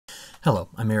Hello,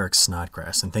 I'm Eric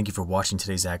Snodgrass, and thank you for watching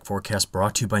today's Ag Forecast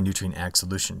brought to you by Nutrien Ag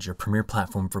Solutions, your premier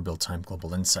platform for real-time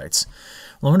global insights.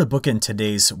 Well, I'm going to bookend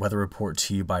today's weather report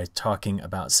to you by talking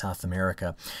about South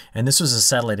America. And this was a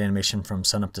satellite animation from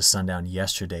sunup to sundown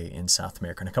yesterday in South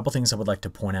America. And a couple things I would like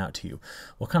to point out to you.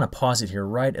 We'll kind of pause it here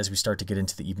right as we start to get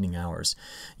into the evening hours.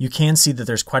 You can see that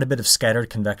there's quite a bit of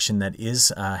scattered convection that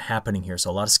is happening here.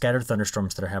 So a lot of scattered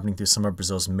thunderstorms that are happening through some of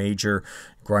Brazil's major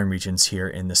growing regions here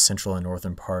in the central and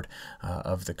northern part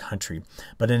of the country.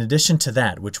 But in addition to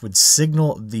that, which would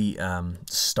signal the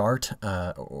start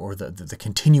or the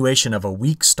continuation of a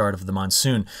weak start of the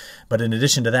monsoon, but in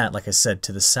addition to that, like I said,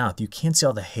 to the south, you can see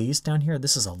all the haze down here.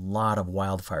 This is a lot of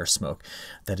wildfire smoke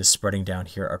that is spreading down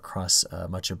here across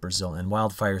much of Brazil. And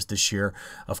wildfires this year,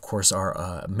 of course, are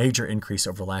a major increase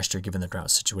over last year given the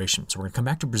drought situation. So we're going to come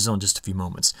back to Brazil in just a few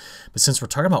moments. But since we're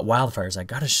talking about wildfires, I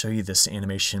got to show you this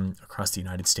animation across the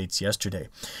United States yesterday.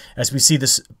 As we see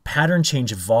this pattern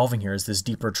change evolving here as this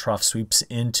deeper trough sweeps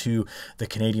into the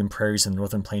Canadian prairies and the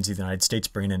northern plains of the United States,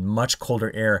 bringing in much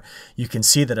colder air, you can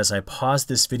see that as I pause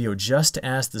this video, just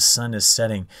as the sun is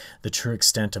setting, the true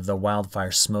extent of the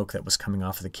wildfire smoke that was coming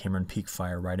off of the Cameron Peak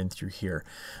fire right in through here.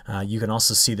 You can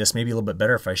also see this maybe a little bit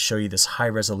better if I show you this high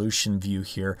resolution view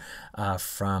here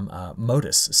from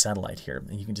MODIS satellite here.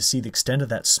 And you can just see the extent of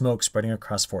that smoke spreading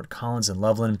across Fort Collins and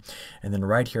Loveland, and then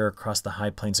right here across the high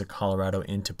plains of Colorado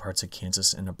into parts of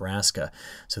Kansas and Nebraska.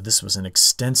 So this was an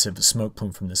extensive smoke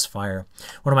plume from this fire.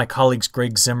 One of my colleagues,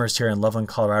 Greg Zimmers here in Loveland,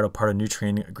 Colorado, part of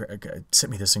Nutrien,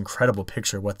 sent me this incredible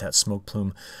picture of what that smoke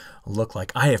plume looked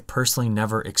like. I have personally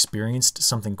never experienced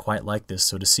something quite like this,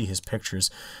 so to see his pictures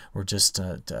were just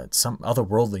some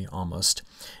otherworldly almost.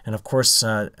 And of course,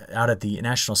 out at the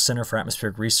National Center for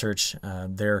Atmospheric Research,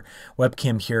 their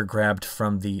webcam here grabbed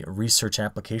from the Research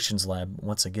Applications Lab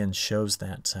once again shows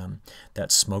that,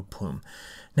 that smoke plume.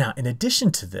 Now, in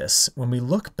addition to this, when we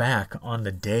look back on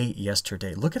the day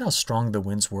yesterday, look at how strong the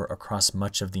winds were across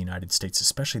much of the United States,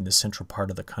 especially in the central part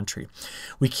of the country.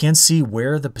 We can see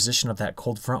where the position of that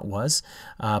cold front was,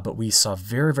 but we saw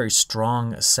very, very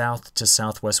strong south to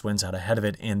southwest winds out ahead of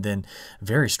it, and then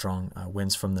very strong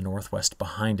winds from the northwest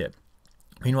behind it.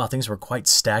 Meanwhile, things were quite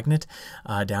stagnant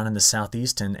down in the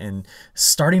southeast and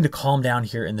starting to calm down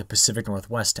here in the Pacific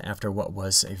Northwest after what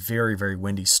was a very, very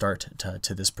windy start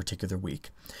to this particular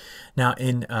week. Now,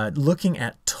 in looking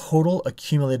at total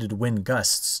accumulated wind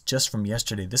gusts just from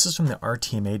yesterday, this is from the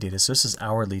RTMA data, so this is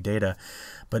hourly data.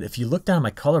 But if you look down at my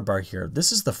color bar here,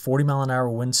 this is the 40-mile-an-hour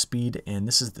wind speed, and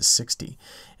this is the 60.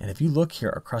 And if you look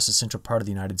here across the central part of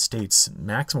the United States,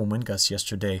 maximum wind gusts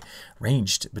yesterday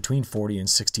ranged between 40 and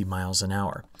 60 miles an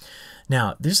hour.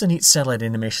 Now, there's a neat satellite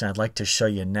animation I'd like to show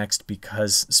you next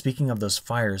because speaking of those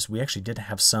fires, we actually did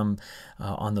have some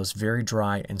on those very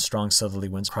dry and strong southerly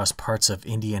winds across parts of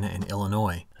Indiana and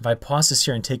Illinois. If I pause this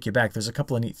here and take you back, there's a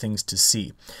couple of neat things to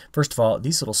see. First of all,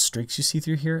 these little streaks you see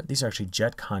through here, these are actually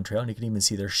jet contrail, and you can even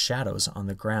see their shadows on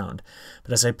the ground.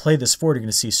 But as I play this forward, you're going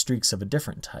to see streaks of a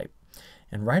different type.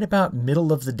 And right about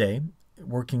middle of the day,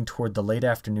 working toward the late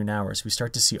afternoon hours, we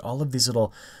start to see all of these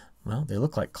little, well, they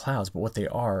look like clouds, but what they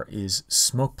are is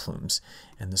smoke plumes.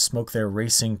 And the smoke there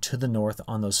racing to the north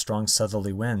on those strong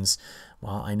southerly winds.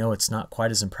 Well, I know it's not quite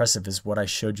as impressive as what I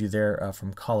showed you there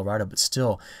from Colorado, but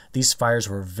still, these fires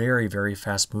were very, very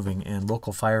fast moving, and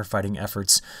local firefighting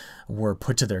efforts were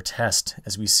put to their test.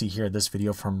 As we see here, this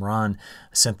video from Ron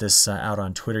sent this out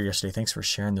on Twitter yesterday. Thanks for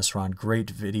sharing this, Ron. Great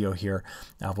video here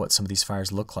of what some of these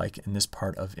fires look like in this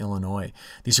part of Illinois.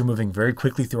 These are moving very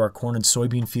quickly through our corn and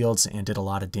soybean fields and did a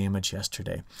lot of damage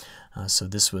yesterday. So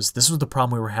this was the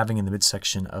problem we were having in the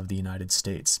midsection of the United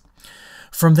States.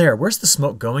 From there, where's the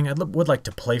smoke going? I would like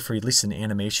to play for you at least an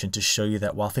animation to show you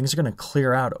that while things are going to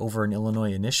clear out over in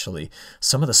Illinois initially,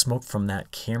 some of the smoke from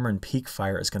that Cameron Peak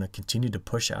fire is going to continue to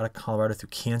push out of Colorado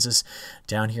through Kansas,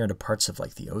 down here into parts of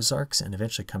like the Ozarks, and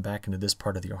eventually come back into this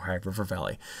part of the Ohio River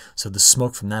Valley. So the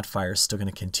smoke from that fire is still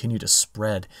going to continue to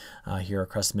spread here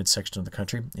across the midsection of the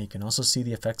country. And you can also see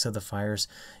the effects of the fires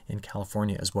in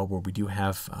California as well, where we do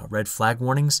have red flag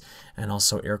warnings and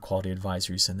also air quality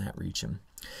advisories in that region.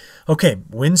 Okay,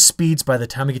 wind speeds by the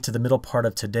time we get to the middle part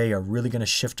of today are really going to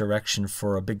shift direction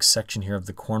for a big section here of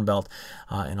the Corn Belt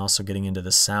and also getting into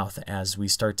the south as we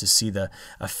start to see the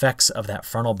effects of that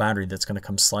frontal boundary that's going to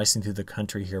come slicing through the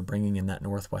country here, bringing in that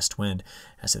northwest wind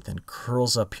as it then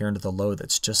curls up here into the low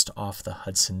that's just off the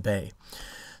Hudson Bay.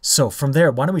 So from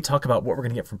there, why don't we talk about what we're going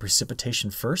to get from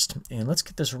precipitation first, and let's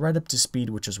get this right up to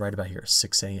speed, which is right about here,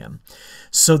 6 a.m.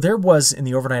 So there was, in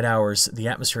the overnight hours, the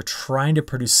atmosphere trying to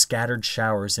produce scattered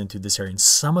showers into this area, and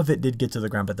some of it did get to the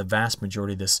ground, but the vast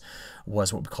majority of this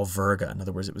was what we call virga. In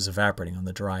other words, it was evaporating on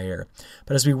the dry air.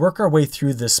 But as we work our way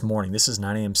through this morning, this is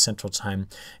 9 a.m. Central Time,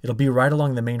 it'll be right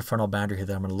along the main frontal boundary here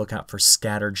that I'm going to look out for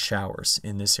scattered showers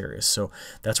in this area. So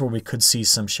that's where we could see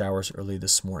some showers early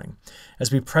this morning.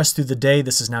 As we press through the day,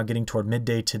 this is now getting toward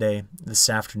midday today, this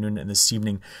afternoon, and this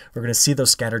evening. We're going to see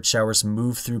those scattered showers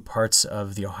move through parts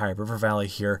of the Ohio River Valley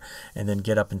here and then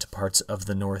get up into parts of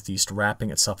the Northeast, wrapping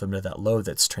itself into that low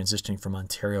that's transitioning from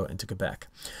Ontario into Quebec.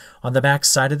 On the back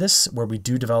side of this, where we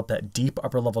do develop that deep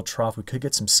upper level trough, we could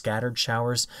get some scattered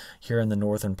showers here in the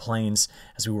northern plains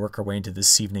as we work our way into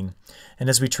this evening. And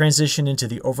as we transition into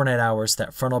the overnight hours,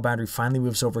 that frontal boundary finally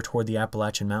moves over toward the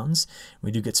Appalachian Mountains.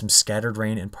 We do get some scattered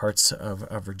rain in parts of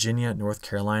Virginia, North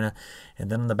Carolina, and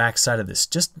then on the back side of this,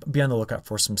 just be on the lookout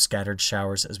for some scattered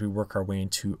showers as we work our way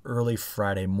into early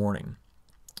Friday morning.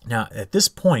 Now, at this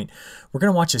point, we're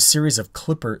going to watch a series of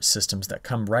clipper systems that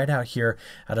come right out here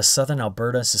out of southern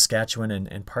Alberta, Saskatchewan,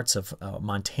 and parts of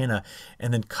Montana,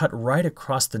 and then cut right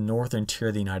across the northern tier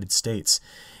of the United States.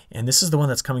 And this is the one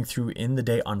that's coming through in the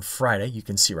day on Friday. You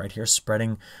can see right here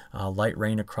spreading light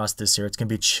rain across this area. It's going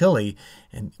to be chilly,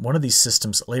 and one of these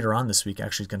systems later on this week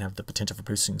actually is going to have the potential for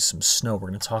producing some snow. We're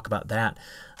going to talk about that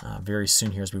very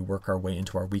soon here as we work our way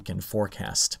into our weekend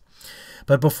forecast.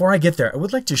 But before I get there, I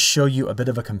would like to show you a bit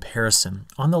of a comparison.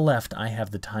 On the left, I have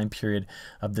the time period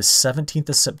of the 17th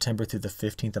of September through the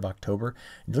 15th of October.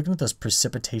 And you're looking at those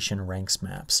precipitation ranks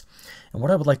maps. And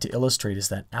what I would like to illustrate is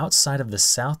that outside of the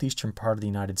southeastern part of the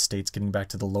United States, getting back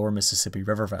to the lower Mississippi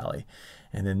River Valley,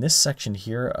 and then this section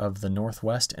here of the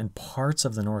Northwest and parts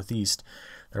of the Northeast,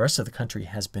 the rest of the country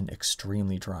has been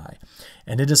extremely dry.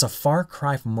 And it is a far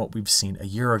cry from what we've seen a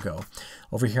year ago.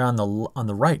 Over here on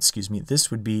the right,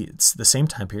 this would be the same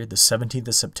time period, the 17th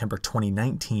of September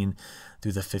 2019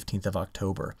 through the 15th of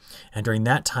October. And during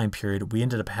that time period, we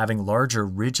ended up having larger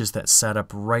ridges that sat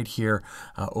up right here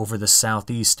over the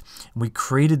southeast. And we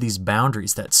created these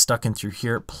boundaries that stuck in through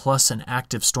here, plus an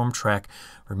active storm track.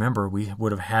 Remember, we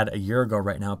would have had a year ago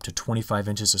right now up to 25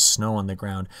 inches of snow on the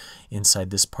ground inside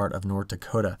this part of North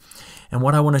Dakota. And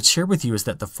what I want to share with you is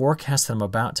that the forecast that I'm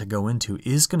about to go into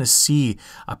is going to see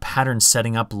a pattern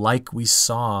setting up like we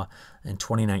saw in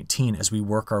 2019 as we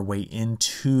work our way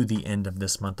into the end of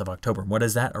this month of October. What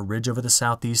is that? A ridge over the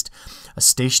southeast, a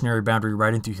stationary boundary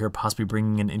right in through here, possibly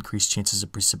bringing in increased chances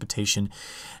of precipitation.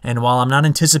 And while I'm not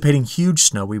anticipating huge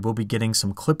snow, we will be getting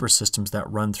some clipper systems that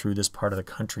run through this part of the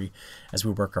country as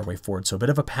we work our way forward. So a bit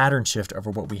of a pattern shift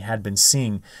over what we had been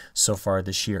seeing so far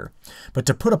this year. But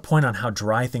to put a point on how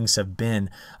dry things have been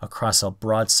across a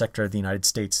broad sector of the United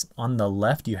States, on the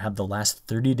left you have the last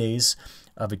 30 days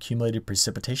of accumulated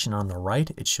precipitation. On the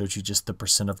right, it shows you just the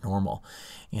percent of normal.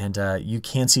 And you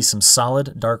can see some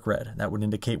solid dark red. That would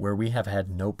indicate where we have had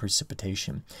no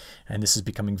precipitation. And this is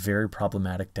becoming very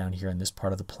problematic down here in this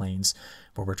part of the plains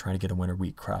where we're trying to get a winter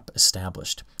wheat crop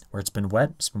established. Where it's been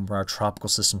wet, it's been where our tropical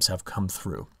systems have come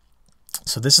through.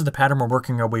 So this is the pattern we're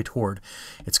working our way toward.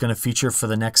 It's going to feature for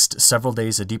the next several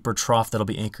days a deeper trough that'll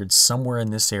be anchored somewhere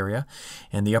in this area,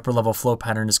 and the upper level flow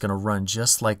pattern is going to run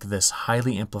just like this,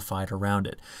 highly amplified around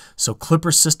it. So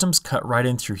clipper systems cut right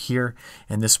in through here,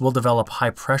 and this will develop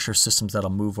high pressure systems that'll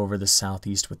move over the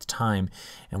southeast with time,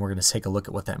 and we're going to take a look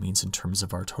at what that means in terms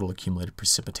of our total accumulated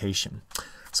precipitation.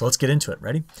 So let's get into it.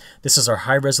 Ready? This is our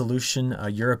high-resolution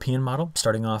European model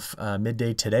starting off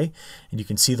midday today. And you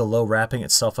can see the low wrapping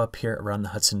itself up here around the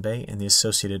Hudson Bay and the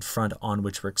associated front on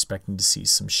which we're expecting to see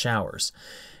some showers.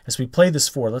 As we play this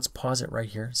forward, let's pause it right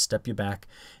here, step you back,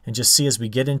 and just see as we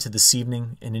get into this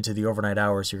evening and into the overnight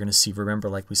hours, you're going to see, remember,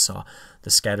 like we saw, the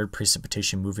scattered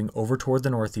precipitation moving over toward the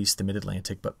northeast, the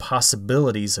mid-Atlantic, but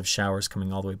possibilities of showers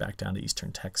coming all the way back down to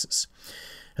eastern Texas.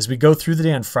 As we go through the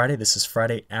day on Friday, this is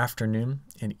Friday afternoon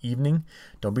and evening.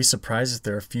 Don't be surprised if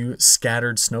there are a few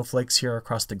scattered snowflakes here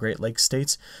across the Great Lakes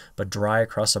states, but dry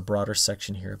across a broader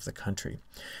section here of the country.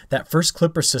 That first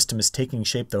clipper system is taking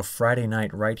shape, though, Friday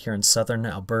night right here in southern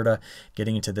Alberta,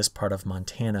 getting into this part of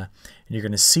Montana. And you're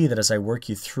going to see that as I work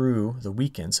you through the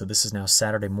weekend, so this is now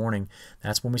Saturday morning,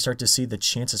 that's when we start to see the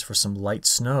chances for some light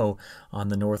snow on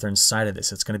the northern side of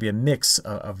this. It's going to be a mix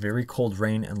of very cold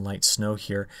rain and light snow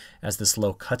here as this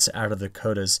low cuts out of the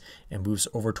Dakotas and moves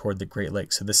over toward the Great Lakes.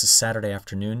 week. So this is Saturday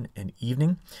afternoon and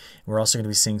evening. We're also going to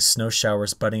be seeing snow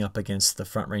showers butting up against the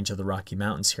front range of the Rocky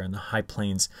Mountains here in the high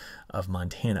plains of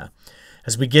Montana.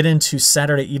 As we get into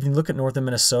Saturday evening, look at northern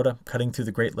Minnesota, cutting through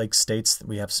the Great Lakes states.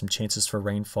 We have some chances for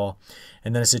rainfall.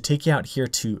 And then as I take you out here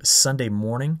to Sunday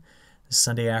morning,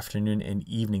 Sunday afternoon and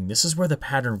evening, this is where the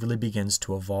pattern really begins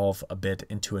to evolve a bit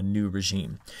into a new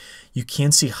regime. You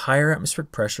can see higher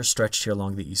atmospheric pressure stretched here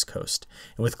along the East Coast.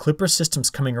 And with Clipper systems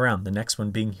coming around, the next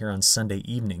one being here on Sunday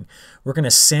evening, we're going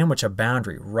to sandwich a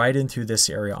boundary right in through this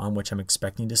area on which I'm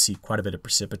expecting to see quite a bit of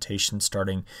precipitation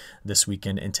starting this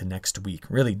weekend into next week,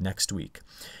 really next week.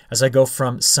 As I go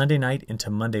from Sunday night into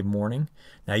Monday morning,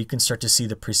 now you can start to see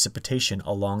the precipitation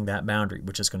along that boundary,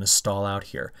 which is going to stall out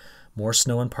here. More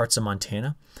snow in parts of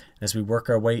Montana. As we work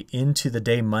our way into the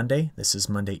day Monday, this is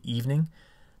Monday evening,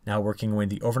 now working away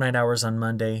the overnight hours on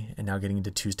Monday, and now getting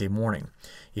into Tuesday morning.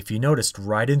 If you noticed,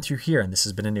 right in through here, and this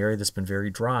has been an area that's been very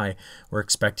dry, we're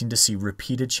expecting to see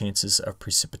repeated chances of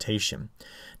precipitation.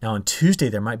 Now on Tuesday,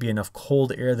 there might be enough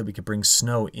cold air that we could bring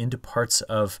snow into parts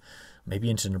of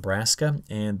maybe into Nebraska,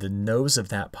 and the nose of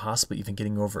that possibly even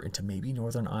getting over into maybe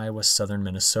northern Iowa, southern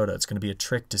Minnesota. It's going to be a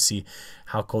trick to see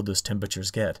how cold those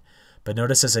temperatures get. But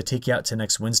notice as I take you out to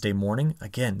next Wednesday morning,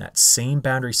 again, that same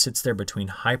boundary sits there between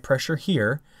high pressure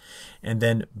here, and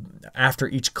then after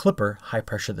each clipper, high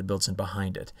pressure that builds in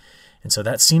behind it. And so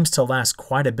that seems to last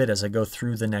quite a bit as I go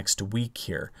through the next week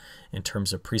here in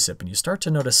terms of precip. And you start to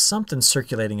notice something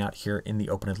circulating out here in the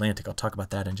open Atlantic. I'll talk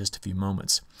about that in just a few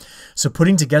moments. So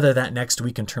putting together that next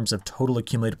week in terms of total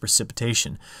accumulated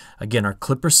precipitation, again, our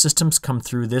clipper systems come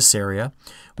through this area.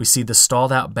 We see the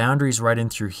stalled out boundaries right in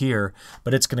through here,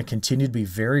 but it's going to continue to be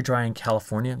very dry in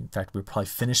California. In fact, we'll probably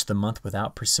finish the month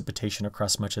without precipitation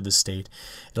across much of the state.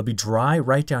 It'll be dry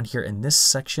right down here in this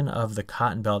section of the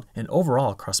Cotton Belt, and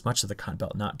overall across much of the Cotton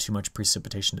Belt, not too much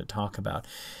precipitation to talk about.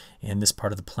 And this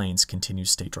part of the plains continues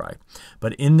to stay dry.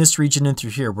 But in this region and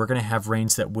through here, we're going to have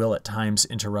rains that will at times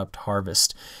interrupt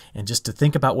harvest. And just to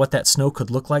think about what that snow could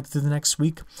look like through the next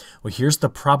week, well, here's the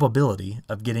probability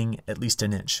of getting at least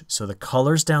an inch. So the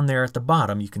colors down there at the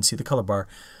bottom, you can see the color bar,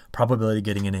 probability of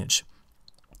getting an inch.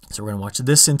 So we're going to watch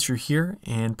this in through here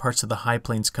and parts of the high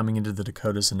plains coming into the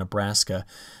Dakotas and Nebraska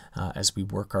as we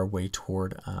work our way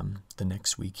toward the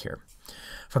next week here.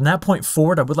 From that point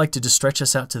forward, I would like to just stretch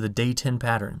us out to the day 10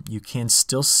 pattern. You can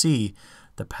still see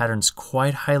the pattern's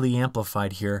quite highly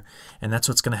amplified here, and that's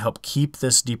what's going to help keep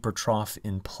this deeper trough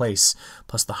in place.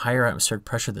 Plus the higher atmospheric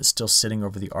pressure that's still sitting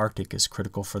over the Arctic is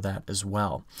critical for that as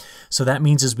well. So that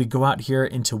means as we go out here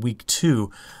into week 2,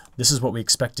 this is what we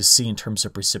expect to see in terms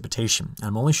of precipitation.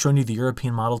 I'm only showing you the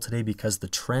European model today because the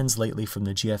trends lately from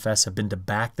the GFS have been to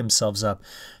back themselves up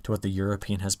to what the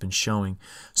European has been showing.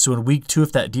 So in week 2,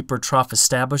 if that deeper trough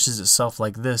establishes itself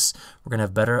like this, we're going to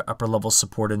have better upper level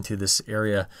support into this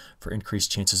area for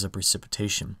increased chances of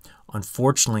precipitation.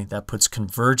 Unfortunately, that puts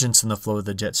convergence in the flow of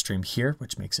the jet stream here,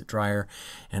 which makes it drier.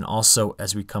 And also,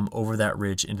 as we come over that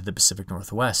ridge into the Pacific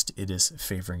Northwest, it is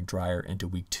favoring drier into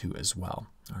week 2 as well.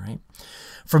 All right.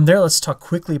 From there, let's talk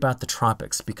quickly about the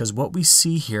tropics, because what we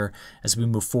see here as we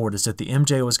move forward is that the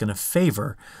MJO is going to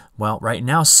favor, well, right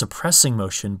now suppressing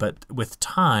motion, but with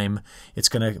time, it's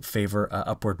going to favor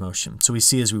upward motion. So we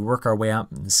see as we work our way out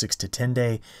in the 6 to 10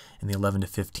 day and the 11 to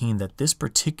 15 that this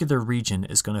particular region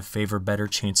is going to favor better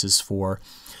chances for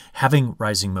having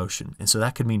rising motion. And so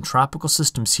that could mean tropical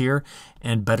systems here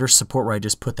and better support where I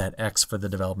just put that X for the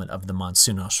development of the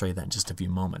monsoon. I'll show you that in just a few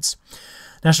moments.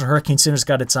 National Hurricane Center's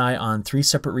got its eye on 3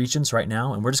 separate regions right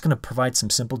now, and we're just going to provide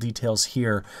some simple details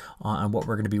here on what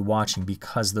we're going to be watching,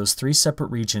 because those 3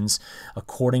 separate regions,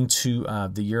 according to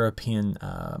the European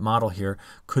model here,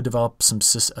 could develop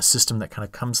a system that kind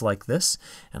of comes like this.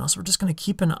 And also we're just going to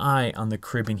keep an eye on the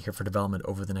Caribbean here for development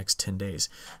over the next 10 days.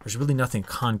 There's really nothing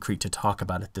concrete to talk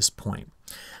about at this point.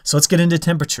 So let's get into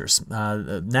temperatures.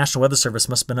 The National Weather Service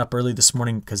must have been up early this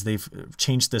morning because they've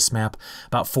changed this map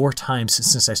about 4 times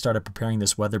since I started preparing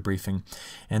this weather briefing.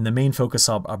 And the main focus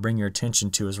I'll bring your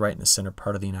attention to is right in the center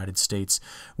part of the United States,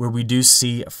 where we do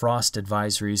see frost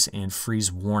advisories and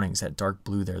freeze warnings. That dark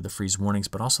blue there, the freeze warnings,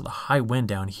 but also the high wind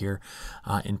down here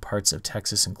in parts of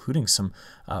Texas, including some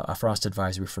a frost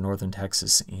advisory for northern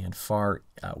Texas and far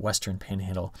western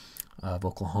panhandle of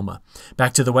Oklahoma.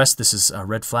 Back to the west, this is a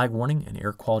red flag warning and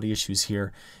air quality issues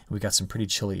here. We got some pretty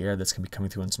chilly air that's going to be coming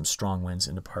through and some strong winds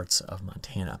into parts of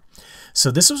Montana. So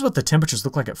this was what the temperatures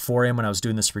looked like at 4 a.m. when I was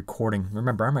doing this recording.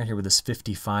 Remember, I'm right here where this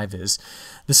 55 is.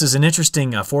 This is an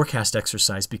interesting forecast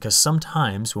exercise because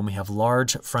sometimes when we have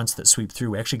large fronts that sweep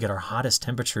through, we actually get our hottest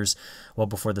temperatures well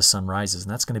before the sun rises,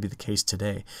 and that's going to be the case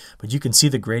today. But you can see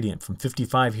the gradient from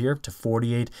 55 here to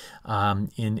 48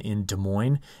 in Des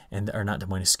Moines, or not Des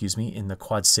Moines, excuse me, in the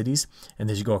Quad Cities. And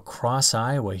as you go across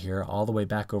Iowa here, all the way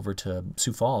back over to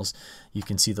Sioux Falls, you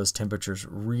can see those temperatures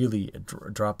really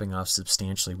dropping off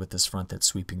substantially with this front that's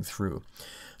sweeping through.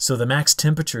 So the max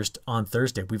temperatures on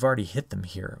Thursday, we've already hit them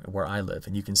here where I live,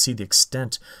 and you can see the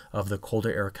extent of the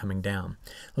colder air coming down.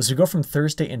 As we go from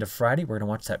Thursday into Friday, we're going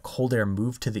to watch that cold air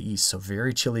move to the east, so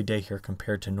very chilly day here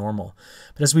compared to normal.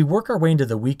 But as we work our way into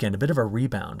the weekend, a bit of a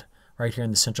rebound right here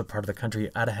in the central part of the country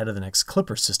out ahead of the next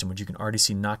Clipper system, which you can already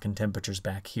see knocking temperatures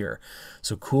back here.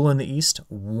 So cool in the east,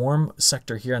 warm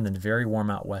sector here, and then very warm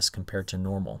out west compared to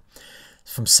normal.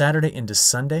 From Saturday into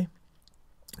Sunday,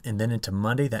 and then into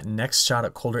Monday, that next shot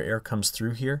at colder air comes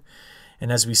through here.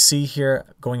 And as we see here,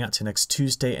 going out to next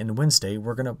Tuesday and Wednesday,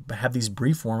 we're going to have these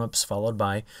brief warm-ups followed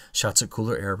by shots of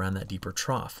cooler air around that deeper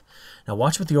trough. Now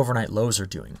watch what the overnight lows are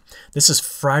doing. This is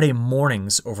Friday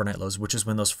morning's overnight lows, which is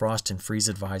when those frost and freeze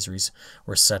advisories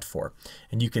were set for.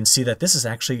 And you can see that this is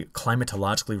actually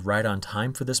climatologically right on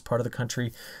time for this part of the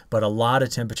country, but a lot of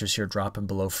temperatures here dropping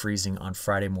below freezing on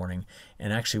Friday morning,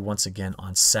 and actually once again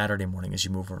on Saturday morning as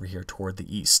you move over here toward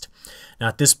the east. Now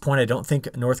at this point, I don't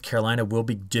think North Carolina will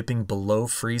be dipping below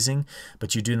freezing,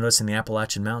 but you do notice in the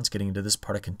Appalachian Mountains, getting into this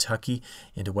part of Kentucky,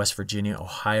 into West Virginia,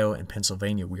 Ohio, and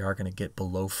Pennsylvania, we are going to get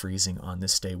below freezing on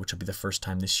this day, which will be the first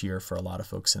time this year for a lot of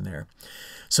folks in there.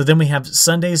 So then we have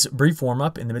Sunday's brief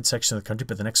warm-up in the midsection of the country,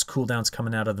 but the next cool down's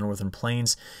coming out of the northern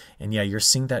plains. And yeah, you're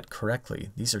seeing that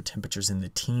correctly. These are temperatures in the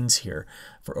teens here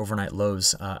for overnight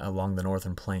lows along the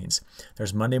northern plains.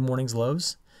 There's Monday morning's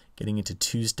lows, getting into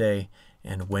Tuesday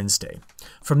and Wednesday.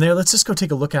 From there, let's just go take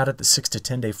a look at the 6 to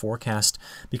 10 day forecast,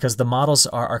 because the models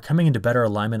are coming into better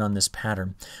alignment on this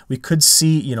pattern. We could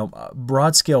see,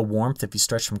 broad scale warmth if you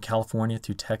stretch from California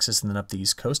through Texas and then up the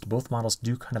East Coast. Both models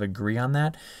do kind of agree on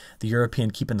that. The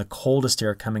European keeping the coldest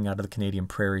air coming out of the Canadian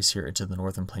prairies here into the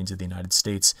northern plains of the United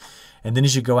States. And then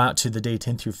as you go out to the day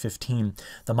 10 through 15,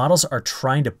 the models are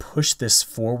trying to push this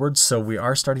forward. So we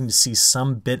are starting to see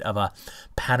some bit of a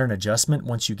pattern adjustment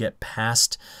once you get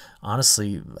past,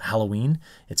 honestly, Halloween.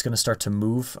 It's going to start to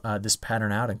move this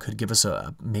pattern out and could give us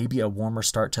maybe a warmer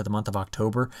start to the month of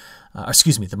October,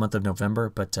 the month of November,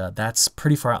 but that's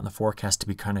pretty far out in the forecast to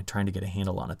be kind of trying to get a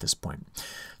handle on at this point.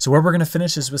 So where we're going to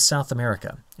finish is with South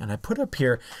America. And I put up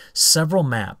here several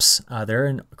maps. They're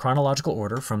in chronological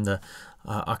order from the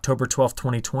October 12th,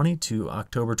 2020 to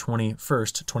October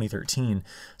 21st, 2013.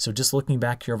 So just looking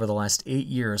back here over the last 8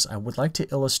 years, I would like to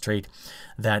illustrate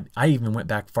that I even went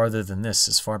back farther than this,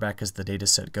 as far back as the data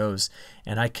set goes,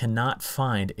 and I cannot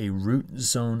find a root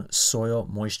zone soil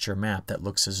moisture map that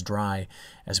looks as dry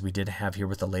as we did have here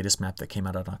with the latest map that came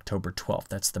out on October 12th.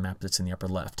 That's the map that's in the upper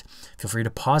left. Feel free to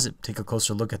pause it, take a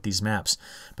closer look at these maps,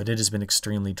 but it has been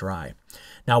extremely dry.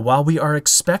 Now, while we are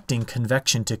expecting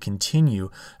convection to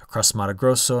continue across Mato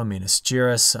Grosso, Minas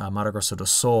Gerais, Mato Grosso do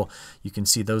Sul, you can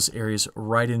see those areas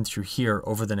right in through here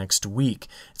over the next week.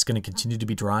 It's going to continue to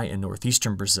be dry in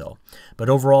northeastern Brazil. But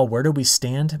overall, where do we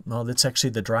stand? Well, that's actually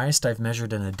the driest I've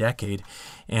measured in a decade.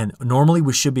 And normally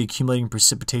we should be accumulating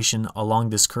precipitation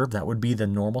along this curve. That would be the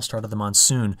normal start of the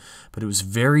monsoon, but it was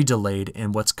very delayed,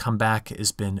 and what's come back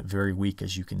has been very weak,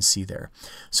 as you can see there.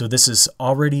 So this has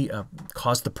already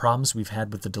caused the problems we've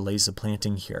had with the delays of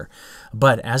planting here.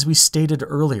 But as we stated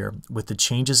earlier, with the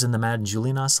changes in the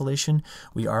Madden-Julian oscillation,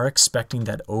 we are expecting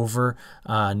that over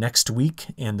next week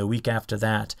and the week after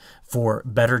that for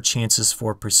better chances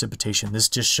for precipitation. This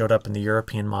just showed up in the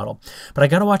European model. But I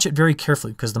got to watch it very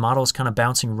carefully because the model is kind of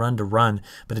bouncing run to run,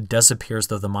 but it does appear as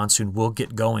though the monsoon will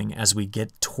get going as we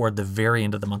get toward the very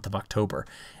end of the month of October.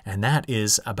 And that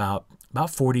is about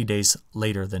 40 days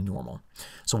later than normal.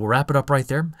 So we'll wrap it up right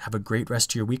there. Have a great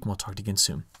rest of your week, and we'll talk to you again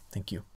soon. Thank you.